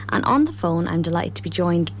And on the phone, I'm delighted to be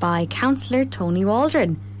joined by Councillor Tony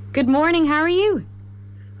Waldron. Good morning, how are you?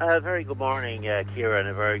 Very good morning, Ciara, and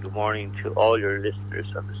a very good morning to all your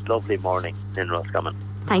listeners on this lovely morning in Roscommon.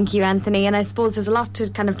 Thank you, Anthony. And I suppose there's a lot to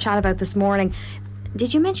kind of chat about this morning.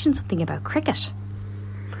 Did you mention something about cricket?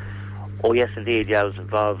 Oh yes, indeed. Yeah, I was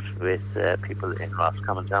involved with people in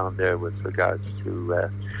Roscommon down there with regards to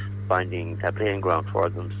finding a playing ground for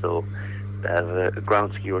them. So they have a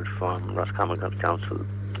ground secured from Roscommon County Council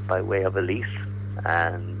by way of a lease,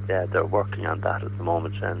 and they're working on that at the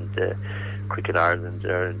moment. And Cricket Ireland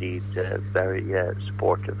are indeed very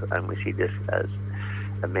supportive, and we see this as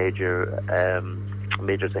a major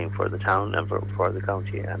thing for the town and for the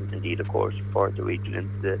county, and indeed, of course, for the region in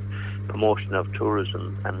the promotion of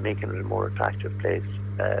tourism and making it a more attractive place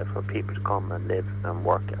for people to come and live and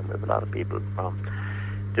work. And we have a lot of people from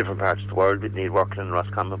different parts of the world that need working in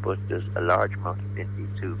Roscommon, but there's a large amount of people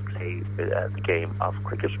to play the game of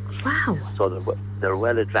cricket. Wow! So they're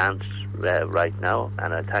well advanced right now,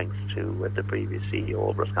 and thanks to the previous CEO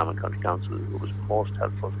of Roscommon County Council, who was most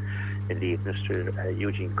helpful, indeed, Mr.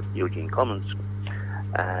 Eugene Cummins,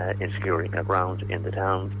 in securing a ground in the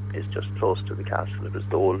town. Is just close to the castle. It was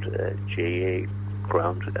the old GAA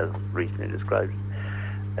ground, as recently described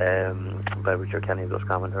by Richard Kenny of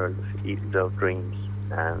Roscommon, Earl of East of Dreams,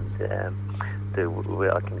 and I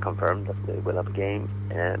can confirm that they will have a game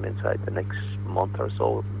inside the next month or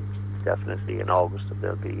so. Definitely in August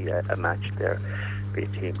there'll be a match there, be a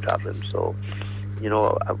team travelling. So,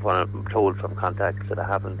 what I'm told from contacts that I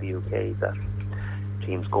have in the UK, that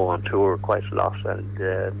teams go on tour quite a lot, and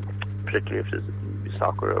particularly if there's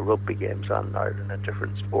soccer or rugby games on Ireland and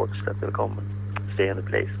different sports, that they'll come and stay in a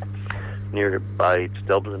place nearby to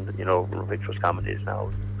Dublin, which Roscommon is now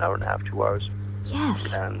an hour and a half, 2 hours.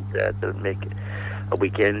 Yes. And they'll make a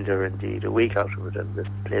weekend or indeed a week out of it, and they'll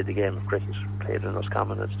play the game of cricket, played in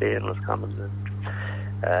Roscommon and stay in Roscommon,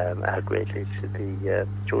 and add greatly to the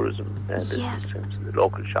tourism business and to the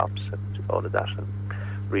local shops and all of that. And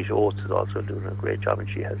Rita Oates is also doing a great job, and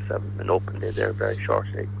she has an open day there very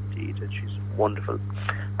shortly indeed, and she's a wonderful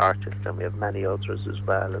artist, and we have many others as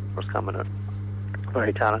well. And Roscommon are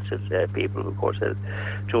very talented people. Of course,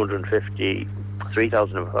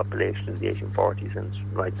 253,000 of a population in the 1840s, and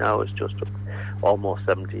right now it's just almost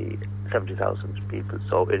 70,000 people.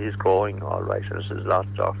 So it is growing all right, and there's a lot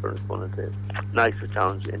to offer. It's one of the nicest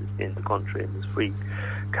towns in the country, and there's free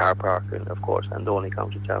car parking, of course, and the only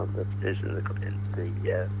county town that is in the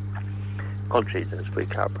country that is free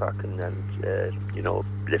car parking, and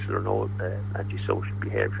little or no antisocial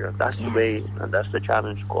behaviour. And that's the way, and that's the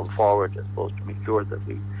challenge going forward, I suppose, to make sure that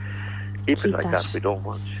we keep it like that. We don't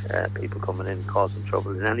want people coming in causing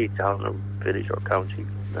trouble in any town or village or county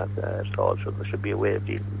at all. So there should be a way of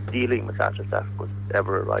dealing with that if that would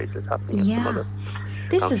ever arise as happening in some other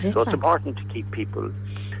counties. So it's important to keep people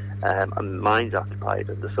minds occupied.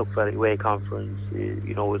 And the Suck Valley Way Conference is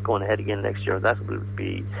going ahead again next year. That will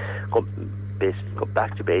be go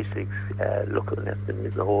back to basics, looking at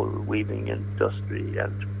the whole weaving industry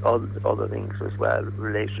and all other things as well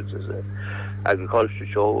related to the agriculture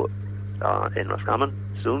show in Roscommon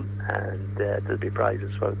soon, and there'll be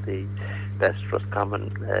prizes for the best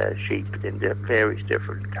Roscommon sheep in their various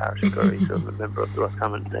different categories. So I'm a member of the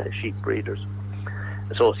Roscommon Sheep Breeders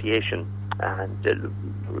Association, and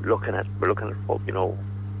we're looking at how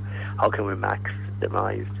can we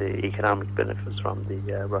maximise the economic benefits from the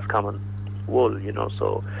Roscommon wool.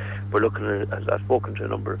 So we're looking at, I've spoken to a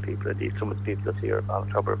number of people, indeed some of the people that here about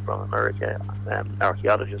from America,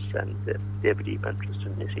 archaeologists, and they have a deep interest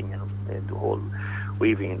in knitting in the whole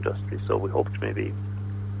weaving industry. So we hope to maybe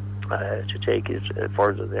to take it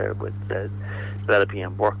further there with developing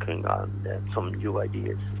and working on some new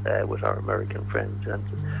ideas with our American friends. And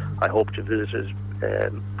I hope to visit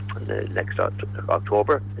it the next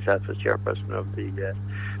October, myself as chairperson of the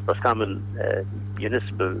Roscommon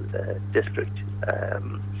Municipal District.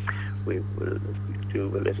 We will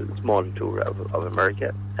do a little small tour of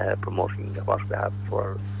America, promoting what we have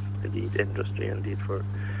for indeed industry and indeed for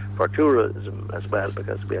tourism as well,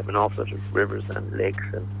 because we have an awful lot of rivers and lakes,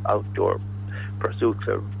 and outdoor pursuits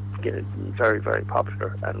are getting very, very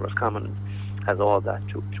popular, and Roscommon has all that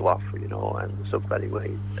to offer, and the Suck Valley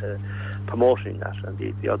Way promoting that, and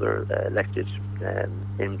the other elected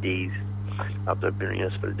MDs of the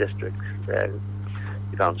municipal districts, the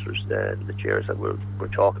councillors, the chairs that we're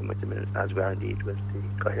talking with them, as we are indeed with the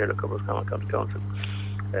Cllr of Roscommon County Council,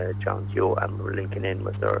 John Keogh, and we're linking in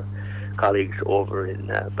with our colleagues over in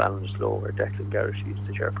Ballinasloe, where Declan Garrett is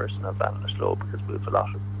the chairperson of Ballinasloe, because we have a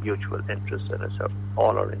lot of mutual interests, and it's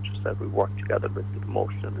all our interests that we work together with the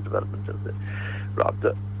promotion and the development of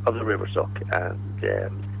the River Suck. And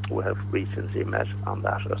we have recently met on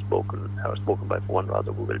that, or spoken by one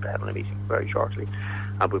rather. We will be having a meeting very shortly,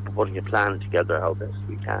 and we'll be putting a plan together how best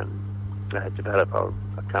we can develop our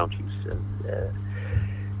counties and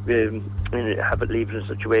have it leave it in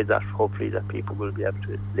such a way that hopefully that people will be able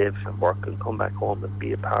to live and work and come back home and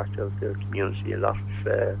be a part of their community. A lot of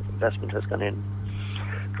investment has gone in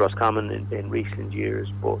to Roscommon in recent years,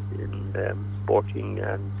 both in sporting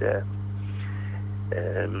and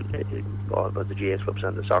about the GAA clubs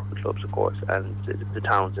and the soccer clubs, of course, and the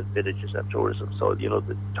towns and villages and tourism. So,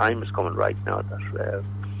 the time is coming right now that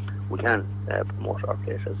we can promote our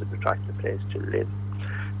place as an attractive place to live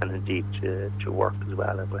and indeed to work as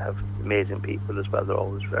well. And we have amazing people as well. They're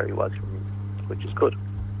always very welcoming, which is good.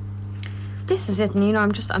 This is it, and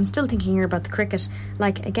I'm still thinking here about the cricket.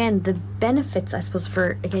 Like, again, the benefits, I suppose,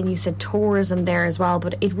 for, again, you said tourism there as well,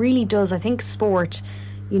 but it really does, I think, sport,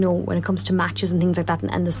 when it comes to matches and things like that,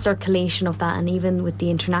 and the circulation of that, and even with the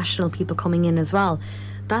international people coming in as well,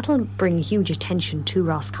 that'll bring huge attention to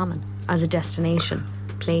Roscommon as a destination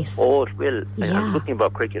place. Oh, it will. Yeah. And looking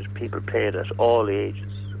about cricket, people play it at all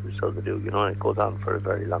ages, so they do. It goes on for a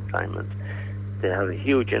very long time, and they have a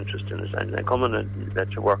huge interest in it. And they come in and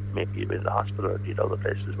let you work, maybe in the hospital or other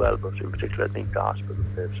places as well. But in particular, I think the hospital,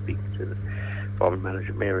 speaking to the former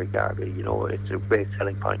manager, Mary Garvey, it's a great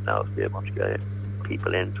selling point now if they want to get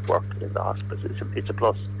people in to work in the hospital. It's a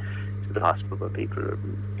plus to the hospital when people are,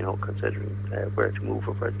 considering where to move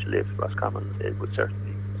or where to live. Roscommon, it would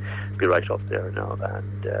certainly be right up there now.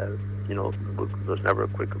 And there's never a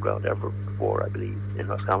quicker ground ever before, I believe, in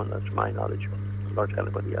Roscommon. That's my knowledge, not to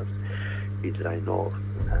anybody else that I know of.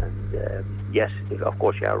 And yes, of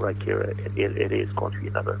course, you are right, Ciara. It is going to be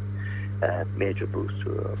another major boost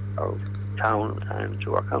to our town and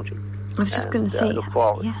to our county. I was just going to say, I look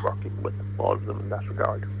forward to working with all of them in that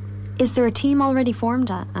regard. Is there a team already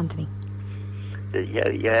formed, Anthony?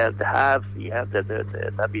 Yeah, they have. Yeah, they've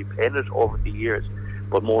been playing it over the years,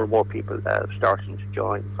 but more and more people are starting to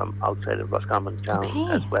join from outside of Roscommon town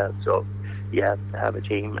as well. So, yeah, they have a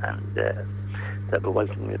team, and they'll be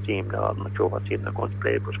welcoming a team now. I'm not sure what team they're going to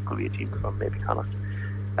play, but it could be a team from maybe Connacht.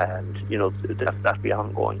 And, that'll be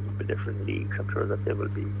ongoing with different leagues. I'm sure that they will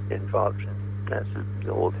be involved in as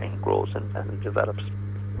the whole thing grows and develops.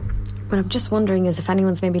 What I'm just wondering is if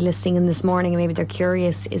anyone's maybe listening in this morning and maybe they're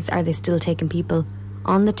curious, are they still taking people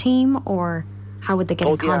on the team, or how would they get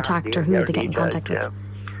in contact, or who would they get in contact with? Yeah.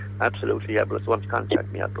 Absolutely, yeah. But if they want to contact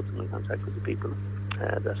me, I'll put them in contact with the people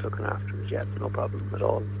that's looking after us. Yeah, no problem at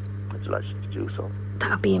all. I'm delighted to do so.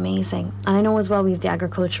 That would be amazing. And I know as well we have the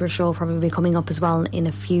agricultural show probably coming up as well in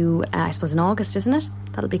a few, I suppose in August, isn't it?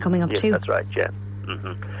 That'll be coming up too. That's right, yeah.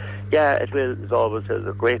 Mm-hmm. Yeah, it will. As always,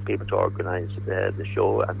 they're great people to organise the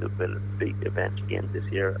show, and there will be a big event again this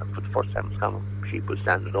year. And for the first time, sheep will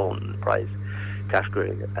stand alone in the prize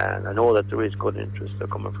category. And I know that there is good interest. They're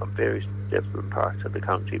coming from various different parts of the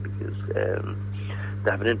country because they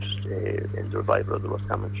have an interest in the revival of the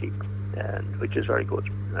Roscommon sheep, which is very good.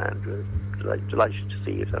 And we're delighted to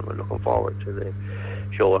see it, and we're looking forward to the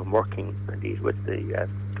show. I'm working indeed with the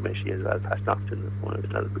committee as well. Pat Nocton,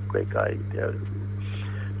 another great guy there.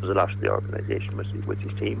 There's a lot of the organisation with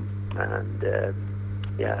his team, and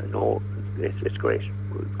it's great.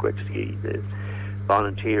 It's great to see the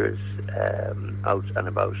volunteers out and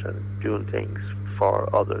about and doing things for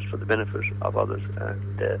others, for the benefit of others.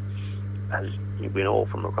 And as we know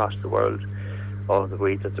from across the world, all the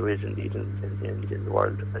way that there is indeed in the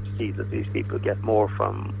world, and to see that these people get more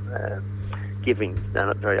from giving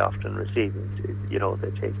than very often receiving.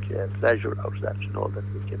 They take pleasure out of that, to know that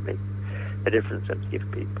we can make a difference and to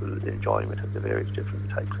give people enjoyment of the various different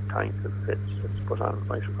types and kinds of events that's put on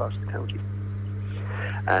right across the county.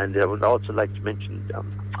 And I would also like to mention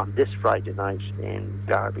on this Friday night in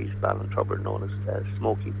Garvey's Ballintrubber, known as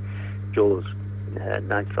Smoky Joe's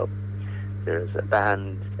nightclub, there's a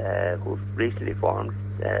band who've recently formed.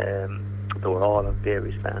 They were all in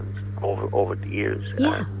various bands over the years,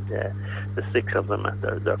 and the six of them,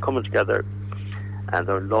 they're coming together. And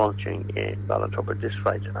they're launching in Ballintrubber this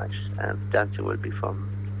Friday night, and dancing will be from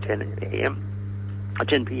 10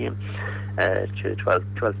 p.m. To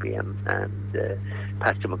 12 p.m. And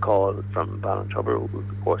Pastor McCall from Ballintrubber, who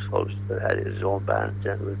of course had his own band,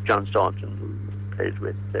 and with John Staunton, who plays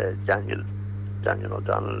with Daniel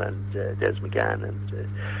O'Donnell and Des McGann,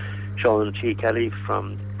 and Sean T. Kelly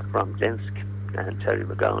from Glensk, and Terry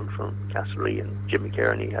McGowan from Castlereagh, and Jimmy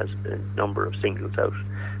Kearney has a number of singles out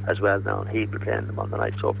as well now, and he'll be playing them on the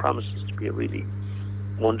night. So it promises to be a really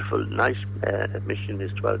wonderful night. Admission is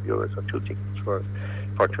 €12, or 2 tickets for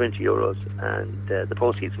 €20, and the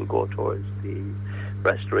proceeds will go towards the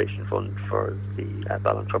restoration fund for the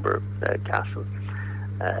Ballintrubber Castle.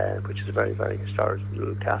 which is a very, very historic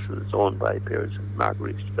little castle. It's owned by Piers and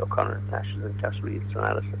Marguerite O'Connor, National and Castle Reed's and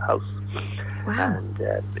Alice House. Wow. And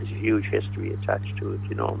there's a huge history attached to it.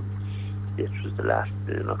 It was the last,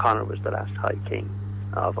 O'Connor was the last High King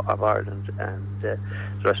of Ireland, and the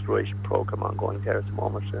restoration programme ongoing there at the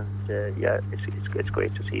moment. And it's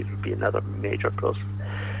great to see. It would be another major plus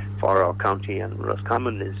for our county, and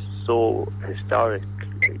Roscommon is so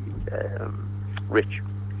historically rich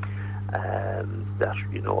that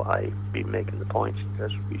I've been making the point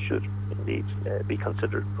that we should indeed be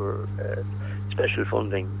considered for special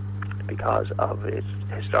funding because of its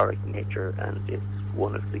historic nature, and it's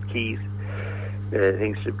one of the keys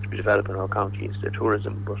things to develop in our county is the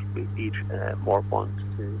tourism, but we need more funds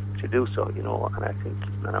to do so, and I think,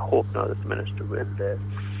 and I hope now that the Minister will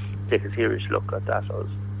take a serious look at that. I was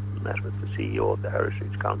met with the CEO of the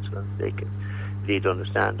Heritage Council, and they can indeed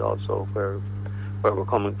understand also where we're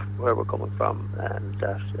coming from, and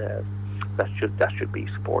that should be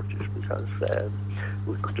supported, because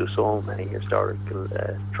we could do so many historical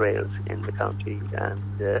trails in the county, and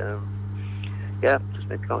just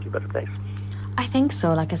make the county a better place. I think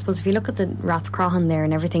so. I suppose if you look at the Rathcrohan there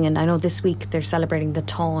and everything, and I know this week they're celebrating the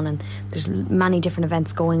Táin, and there's many different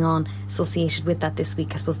events going on associated with that this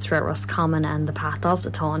week, I suppose, throughout Roscommon and the path of the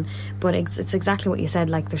Táin. But it's exactly what you said.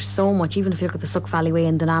 There's so much, even if you look at the Suck Valley Way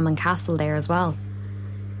and Dunamon Castle there as well.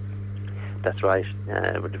 That's right.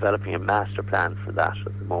 We're developing a master plan for that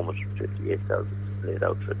at the moment. 58,000 laid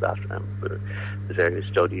out for that, and there's various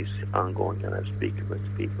studies ongoing, and I'm speaking with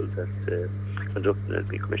people that conducting it,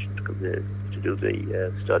 be commissioned to do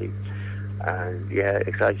the study. And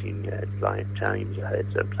exciting times ahead,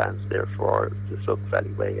 and plans there for the Suck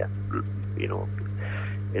Valley Way. And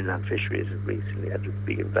inland fisheries have recently had a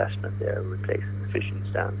big investment there, replacing the fishing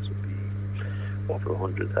stands would be over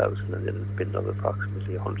 100,000, and then there's been another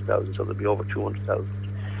approximately 100,000, so there'll be over 200,000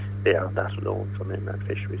 there on that alone from inland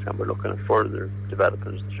fisheries, and we're looking at further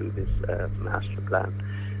developments through this master plan.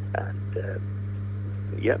 And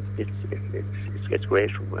it's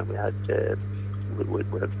great. When we had we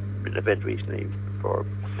had an event recently for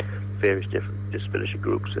various different disability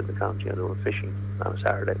groups in the county, and they were fishing on a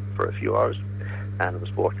Saturday for a few hours, and it was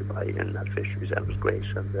supported by inland fisheries, and it was great,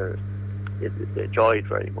 and they enjoyed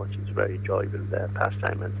very much. It's a very enjoyable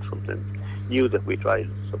pastime, and something new that we tried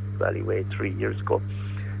in Suck Valley Way 3 years ago,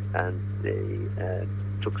 and they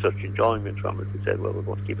took such enjoyment from it. They said, well, we're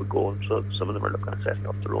going to keep it going. So some of them are looking at setting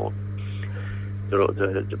up their own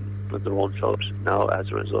clubs now as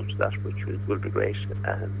a result of that, which will be great,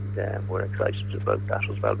 and we're excited about that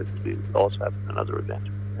as well, because we also have another event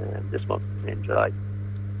this month in July.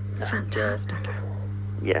 Fantastic.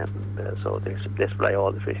 So they supply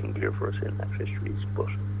all the fishing gear for us in that fisheries, but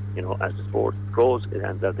as the sport grows,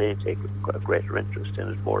 and that they take a greater interest in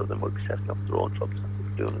it, more of them will be setting up their own clubs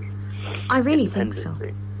and doing it. I really think so.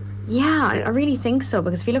 I really think so,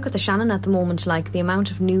 because if you look at the Shannon at the moment, the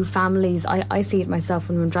amount of new families, I see it myself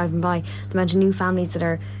when I'm driving by, the amount of new families that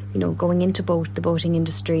are, going into the boating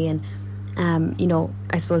industry, and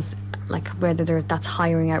I suppose whether that's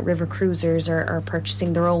hiring out river cruisers or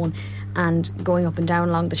purchasing their own and going up and down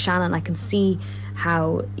along the Shannon. I can see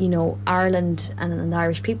how Ireland and the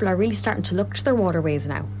Irish people are really starting to look to their waterways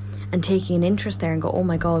now and taking an interest there, and go, oh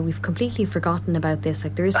my God, we've completely forgotten about this.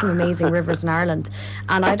 There is some amazing rivers in Ireland,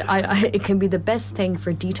 and it can be the best thing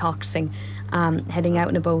for detoxing, heading out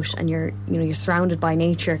in a boat, and you're surrounded by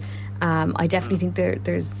nature. I definitely think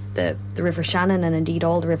there's the River Shannon, and indeed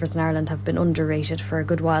all the rivers in Ireland have been underrated for a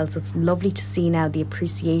good while. So it's lovely to see now the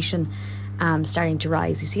appreciation starting to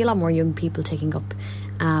rise. You see a lot more young people taking up,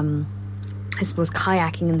 I suppose,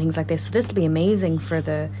 kayaking and things like this. So this will be amazing for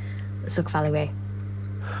the Suck Valley Way.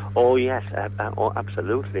 Oh yes,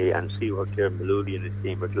 absolutely. And see what Kieran Malooly and his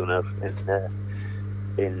team are doing out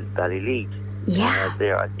in Ballyleague.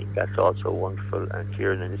 There, I think that's also wonderful. And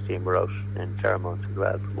Kieran and his team were out in Claremont as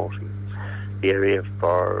well, promoting the area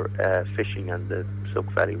for fishing, and the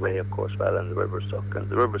Suck Valley Way, of course, and the River Suck. And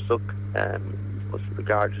the River Suck was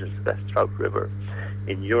regarded as the best trout river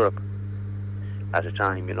in Europe at a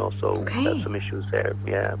time. So there's some issues there,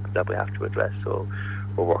 that we have to address. So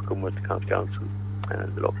we're working with the County Council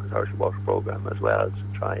and the local authority water programme as well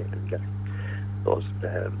to try and get those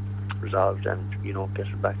resolved, and get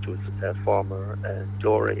it back to its former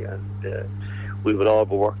glory. And we will all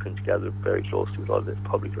be working together very closely with all the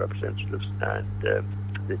public representatives and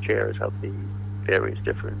the chairs of the various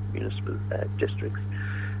different municipal districts,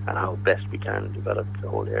 and how best we can develop the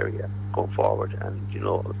whole area going forward. And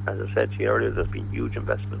as I said to you earlier, there's been huge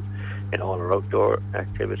investment in all our outdoor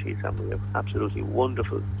activities, and we have absolutely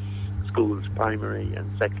wonderful schools, primary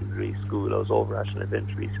and secondary school. I was over at an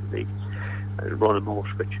event recently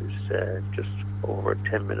Runamote, which is just over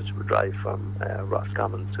 10 minutes of a drive from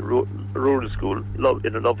Roscommon. It's a rural school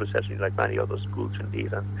in a lovely setting, like many other schools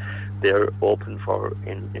indeed, and they're open for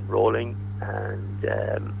enrolling,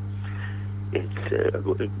 and it's a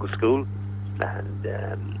good school, and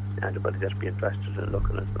anybody that'd be interested in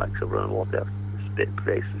looking at like so Runamote, they have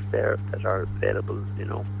places there that are available,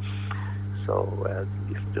 so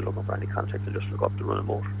if they're looking for any contact, they just look up the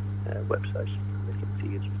Runamote website, and they can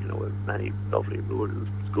see it, with many lovely rural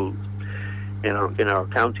schools in our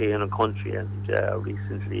county and our country, and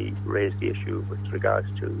recently raised the issue with regards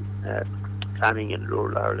to planning in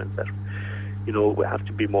rural Ireland, that we have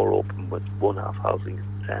to be more open with one-off housing,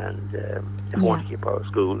 and if we want to keep our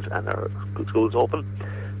schools and our schools open,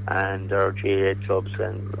 and our GAA clubs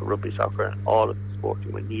and rugby, soccer, and all of the sport,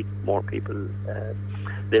 we need more people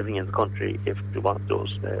living in the country if we want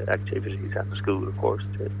those activities at the school, of course,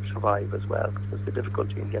 to survive as well, because the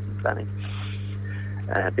difficulty in getting planning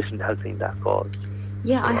isn't helping that cause.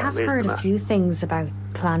 Yeah, I have heard a few things about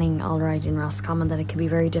planning, all right, in Roscommon, that it can be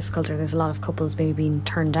very difficult, or there's a lot of couples maybe being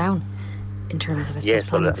turned down in terms of,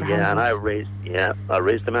 planning for houses. And I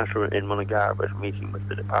raised the matter in Mullingar at a meeting with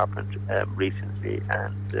the department recently,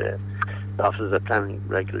 and the Office of the Planning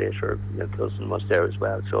Regulator, Cousin, was there as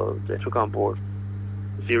well, so they took on board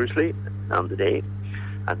seriously on the day,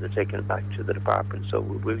 and they're taking it back to the department, so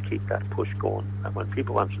we will keep that push going. And when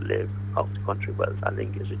people want to live out the country, well, I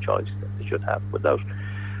think it's a choice that they should have without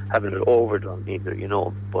having it overdone either,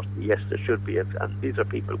 but yes, there should be, and these are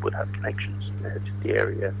people who would have connections to the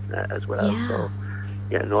area as well. So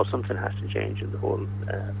something has to change in the whole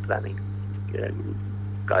planning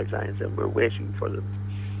guidelines, and we're waiting for the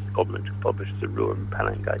government to publish the rural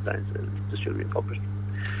planning guidelines, and this should be published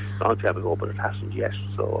a long time ago, but it hasn't yet,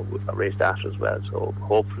 so I raised that as well, so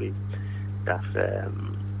hopefully that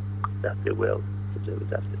they will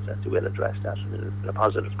address that in a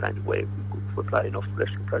positive kind of way. If we apply enough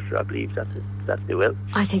political pressure, I believe that they will.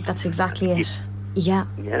 I think that's exactly it. Yeah.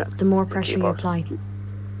 The more pressure you apply.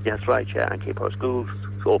 That's right, and keep our schools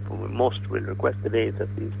open. We'll request today that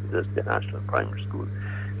the National Primary School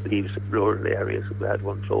leaves rural areas. We had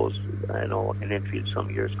one closed, in Enfield some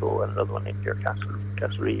years ago, and another one in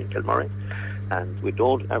Castlereagh in Kilmurray, and we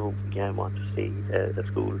don't ever again want to see a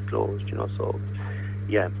school closed, so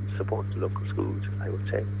support the local schools, I would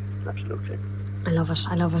say, absolutely. I love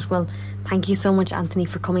it. Well, thank you so much, Anthony,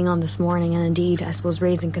 for coming on this morning, and indeed, I suppose,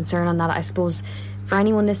 raising concern on that. I suppose for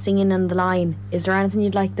anyone listening in on the line, is there anything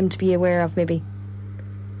you'd like them to be aware of, maybe,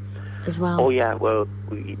 as well? Oh yeah, well,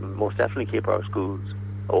 we most definitely keep our schools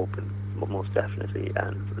open, most definitely,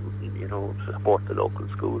 and support the local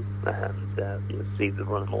school, and you'll see the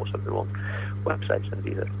Runamote of their own websites, and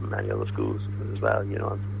these are many other schools as well.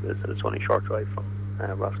 It's only a short drive from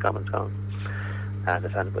Roscommon town, and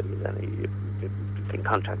if anybody has any, you can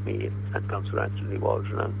contact me and Councillor Anthony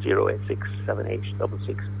Waldron on 086 78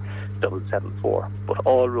 66 774. But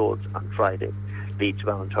all roads on Friday lead to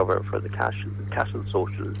Ballintover for the Castle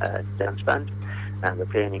Social Dance Band, and they're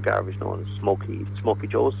playing in garbage known as Smoky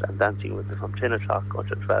Joe's, and dancing with them from 10 o'clock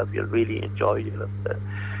until 12. You'll really enjoy. You'll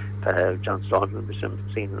have John Staunton will be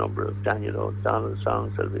singing a number of Daniel O'Donnell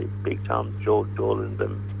songs. There'll be Big Tom, Joe Dolan,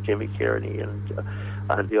 and Jimmy Kearney,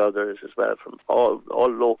 and the others as well, from all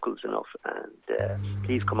locals enough. And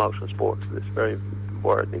please come out and support this very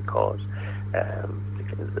worthy cause.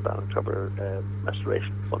 The Ballintover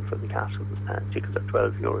Restoration Fund for the Castle, and tickets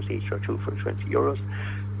are €12 each, or two for €20.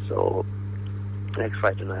 So next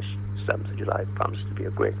Friday night, 7th of July, promises to be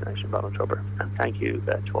a great night in Ballintover. And thank you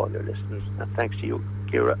to all your listeners, and thanks to you,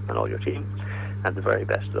 Ciara, and all your team, and the very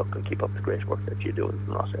best luck, and keep up the great work that you do in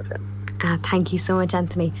Ross FM. Thank you so much,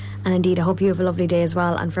 Anthony, and indeed I hope you have a lovely day as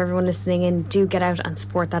well. And for everyone listening in, do get out and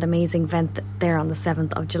support that amazing event there on the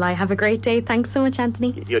 7th of July. Have a great day. Thanks so much,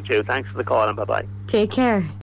 Anthony. You too. Thanks for the call, and bye bye. Take care.